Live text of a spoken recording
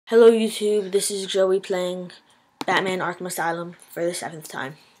Hello YouTube, this is Joey playing Batman Arkham Asylum for the 7th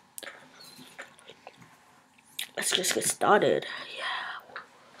time. Let's just get started.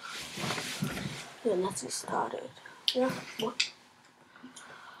 Yeah, let's get started. Yeah, what?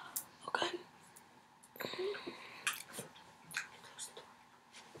 Okay.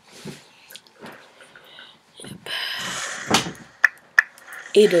 Yep.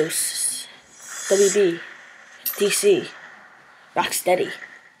 Eidos, WB, DC, Rocksteady.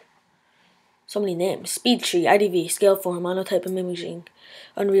 So many names. Speed Tree, IDV, Scaleform, Monotype of Imaging,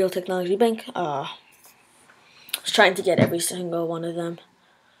 Unreal Technology Bank. I was trying to get every single one of them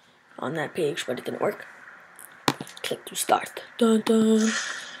on that page, but it didn't work. Click to start. Dun dun.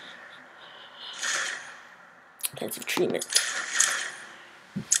 Intensive treatment.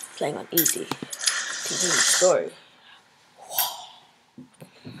 Playing on easy. Continue story.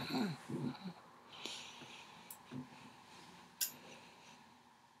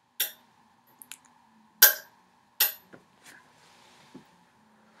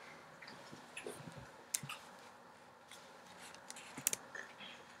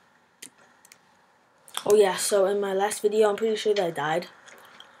 Oh yeah, so in my last video, I'm pretty sure that I died.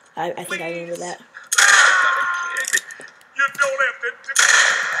 I think I remember that. You don't have to do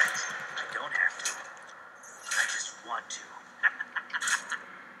that. I don't have to. I just want to.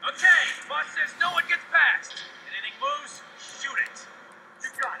 Okay, boss says no one gets past. Anything moves, shoot it. You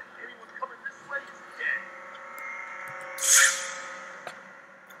got it. Anyone coming this way is dead.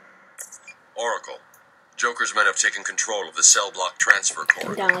 Oracle. Joker's men have taken control of the cell block transfer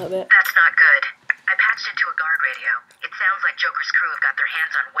corridor. Down a little bit. That's not good. I patched into a guard radio. It sounds like Joker's crew have got their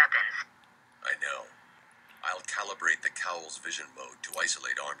hands on weapons. I know. I'll calibrate the Cowl's vision mode to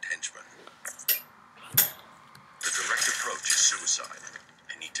isolate armed henchmen. The direct approach is suicide.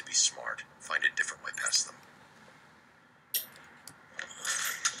 I need to be smart. Find a different way past them.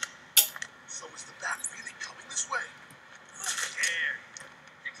 So is the bat really coming this way? Who cares?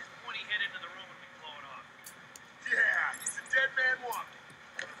 Sticks his pointy head into the room and we blow it off. Yeah, he's a dead man walking.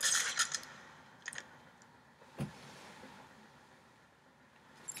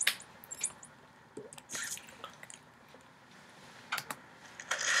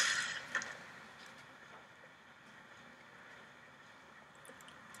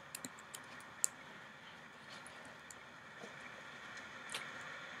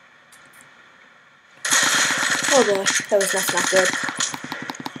 Oh boy, that's not good.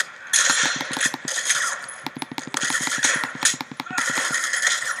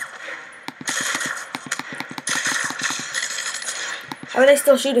 How are they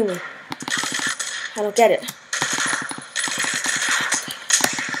still shooting me? I don't get it.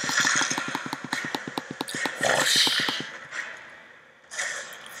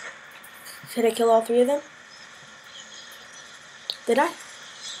 Did I kill all 3 of them? Did I? I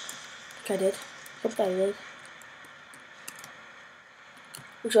think I did. Hope I did.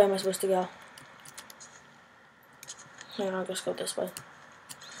 Which way am I supposed to go? Hang on, I'll just go this way.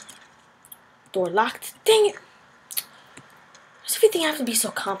 Door locked. Dang it! Does everything have to be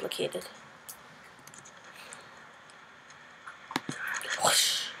so complicated?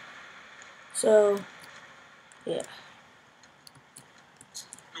 Whoosh. So, yeah.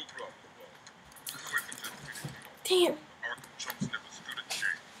 No problem. Dang it. Arkham chumps never stood a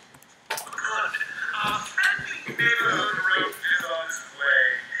chance. Good. A friendly neighborhood road is on its way.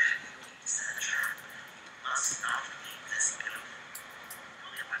 It's a trap. You must not leave this building. Do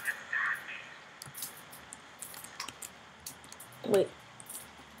you understand me? Wait.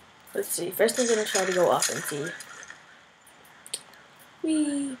 Let's see. First I'm gonna try to go up and see.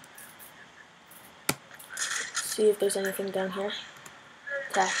 Whee! See if there's anything down here.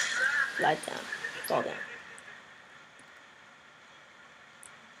 Tap. Slide down. Fall down.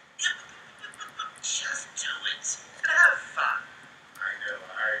 Just do it. Have fun. I know,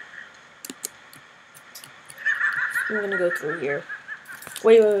 I I'm gonna go through here.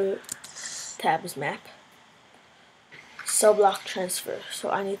 Wait. Tab is map. Cell block transfer. So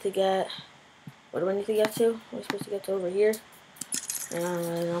I need to get. What do I need to get to? Am I supposed to get to over here? I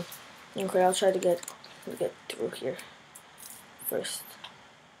don't know. Okay, I'll try to get through here first.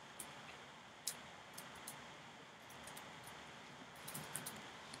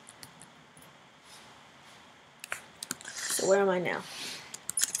 So where am I now?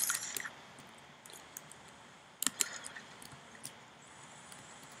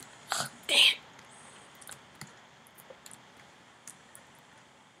 Oh, damn.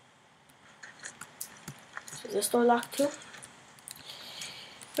 So is this door locked too?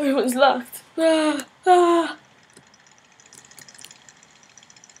 Everyone's locked. Ah.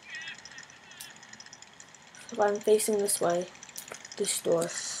 So I'm facing this way. This door.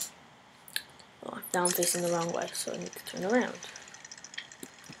 Oh, now I'm facing the wrong way, so I need to turn around.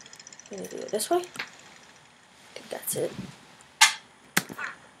 I need to go this way. I think that's it.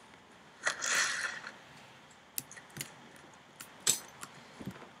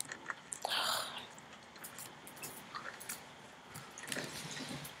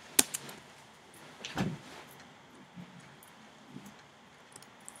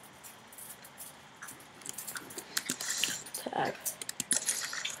 Tab.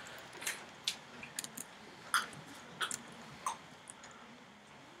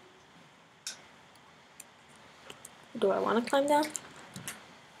 Do I want to climb down?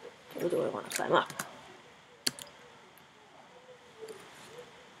 Or do I want to climb up?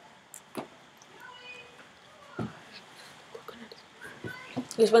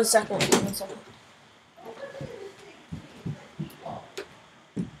 Just 1 second. 1 second.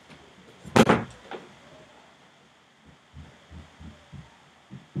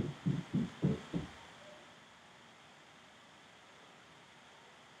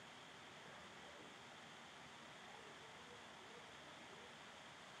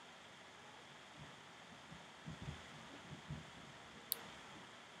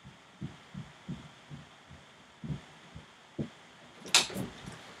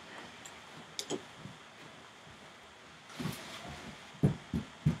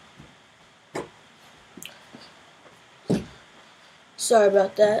 Sorry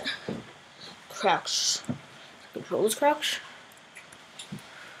about that. Crouch. Controls crouch.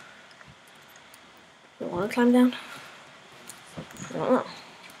 Do I want to climb down? I don't know.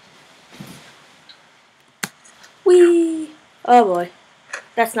 Whee! Oh boy.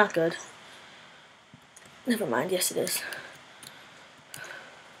 That's not good. Never mind. Yes, it is.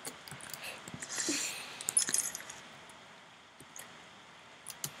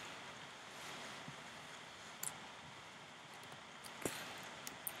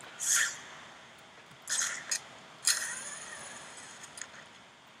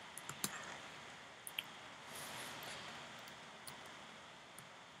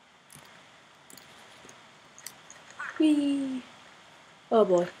 Whee! Oh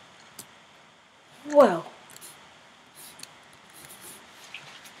boy. Well.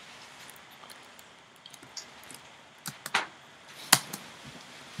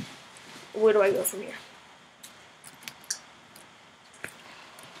 Where do I go from here?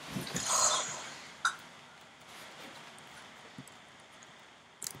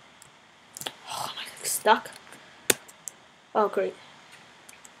 Oh, am I stuck? Oh, great.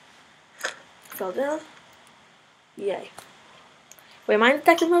 Fell down. Yay. Wait, am I in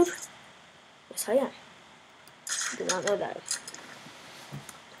detective mode? Yes, I am. Did not know that.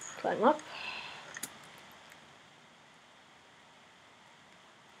 Climb up.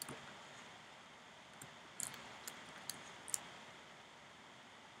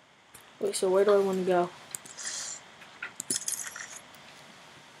 Wait, so where do I want to go?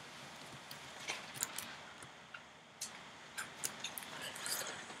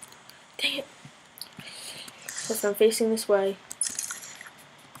 Dang it. If I'm facing this way,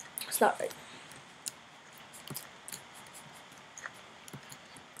 it's not right.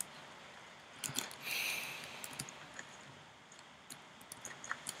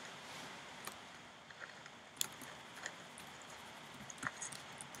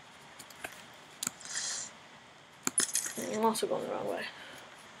 I'm also going the wrong way.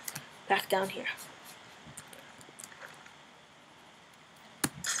 Back down here.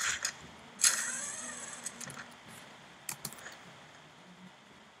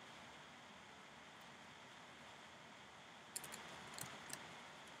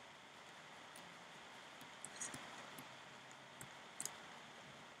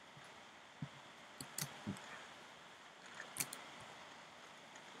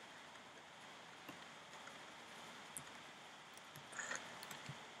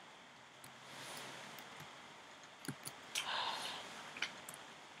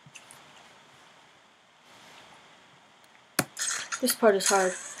 This part is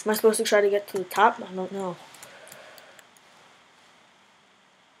hard. Am I supposed to try to get to the top? I don't know.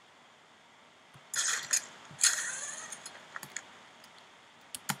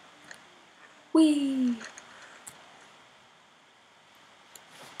 Whee!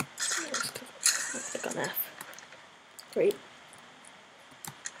 Click on F. Great.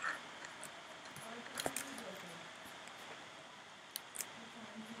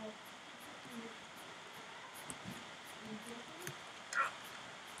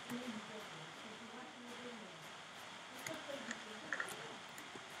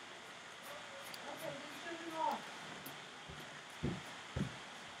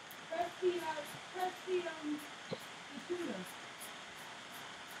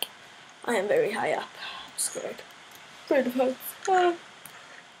 I am very high up. I'm scared. Afraid of heights. Ah.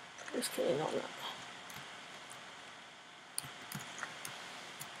 Just kidding, not that.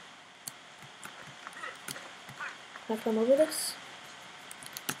 Can I climb over this?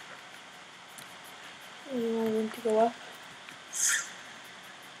 You want room to go up?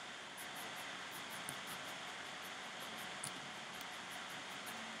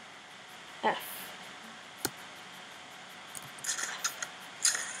 F.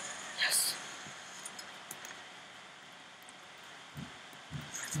 Yes.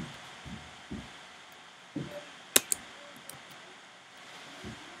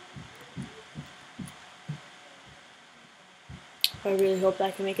 I really hope that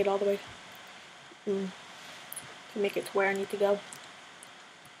I can make it all the way. Can make it to where I need to go.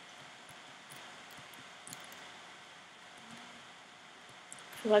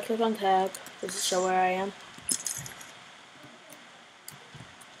 If I click on tab, does it show where I am?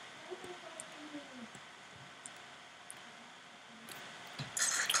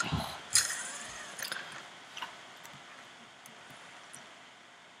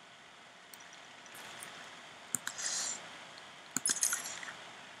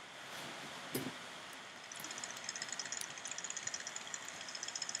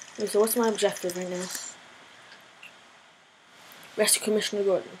 Okay, so what's my objective right now? Rescue Commissioner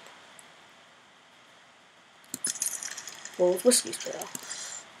Gordon. Full of whiskey spill.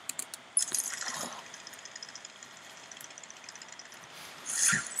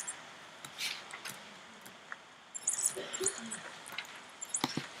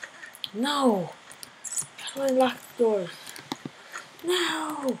 No! How do I lock the doors?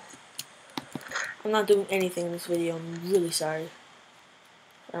 No! I'm not doing anything in this video, I'm really sorry.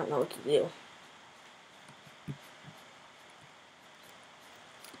 I don't know what to do.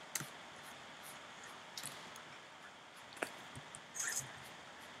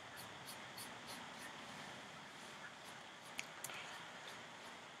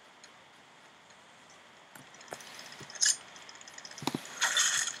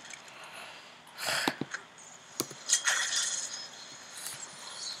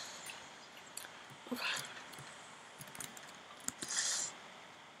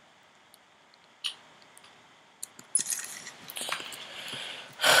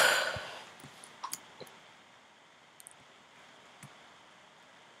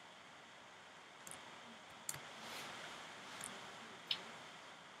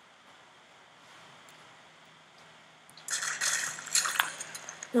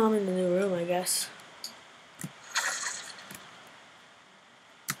 Now I'm in the new room, I guess.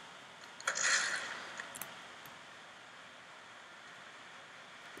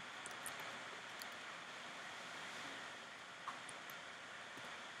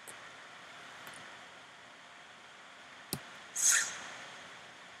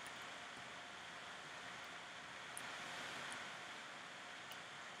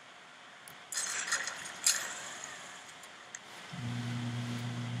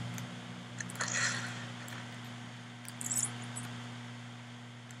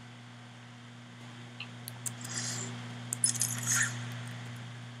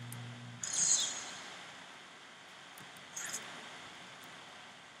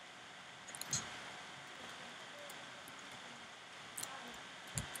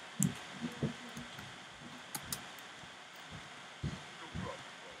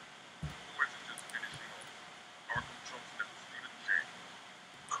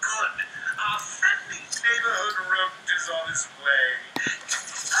 Good. Our friendly neighborhood rodent is on his way.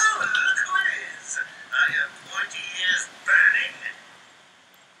 Oh, look who it is. I have 20 years burning.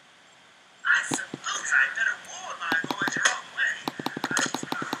 I suppose I'd better warn my boys your own way.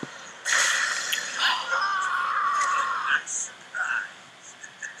 Nice surprise.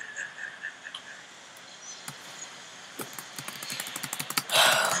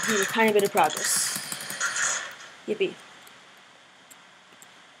 Made a tiny bit of progress. Yippee.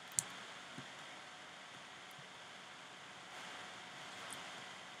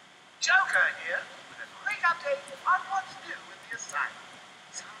 Joker here with a quick update on what's new in the asylum.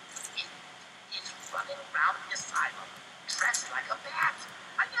 Some idiot is running around the asylum dressed like a bat.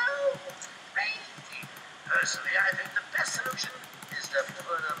 I know, crazy. Personally, I think the best solution is to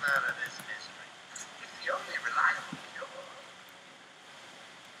put him out of his misery. It's the only reliable cure.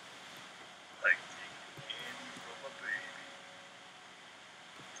 Like taking candy from a baby.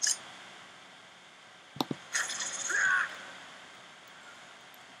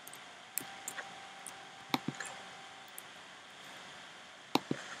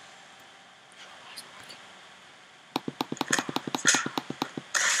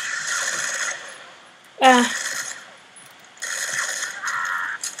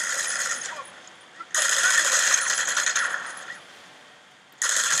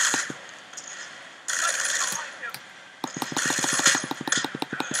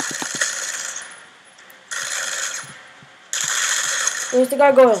 Where's the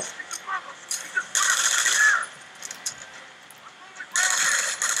gargoyle?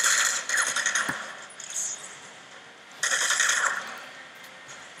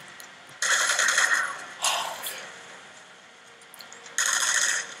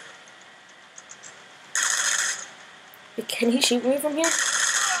 Can he shoot me from here?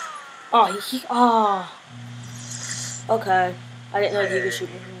 Oh, oh. Okay. I didn't know he could shoot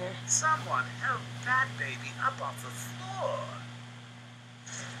me from there. Someone help that baby up off the floor.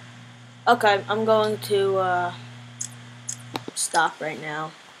 Okay, I'm going to stop right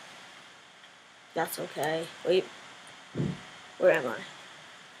now. That's okay. Wait. Where am I?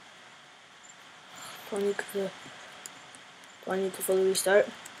 Do I need to fully restart?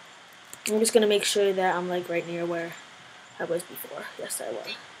 I'm just gonna make sure that I'm like right near where I was before. Yes, I was.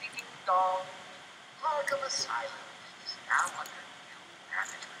 Ding, ding, ding, dong. Arkham Asylum is now under new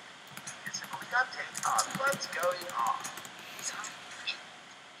management. Here's a quick update on what's going on.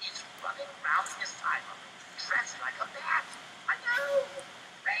 He's running around the asylum, dressed like a bat. I know,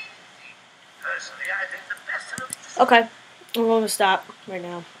 crazy. Personally, I think the best solution. Okay, I'm going to stop right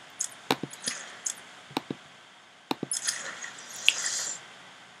now.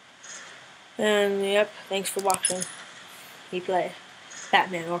 And yep, thanks for watching. We play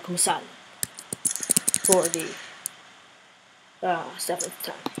Batman Arkham Asylum for the 7th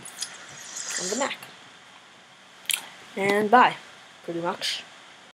time on the Mac. And bye, pretty much.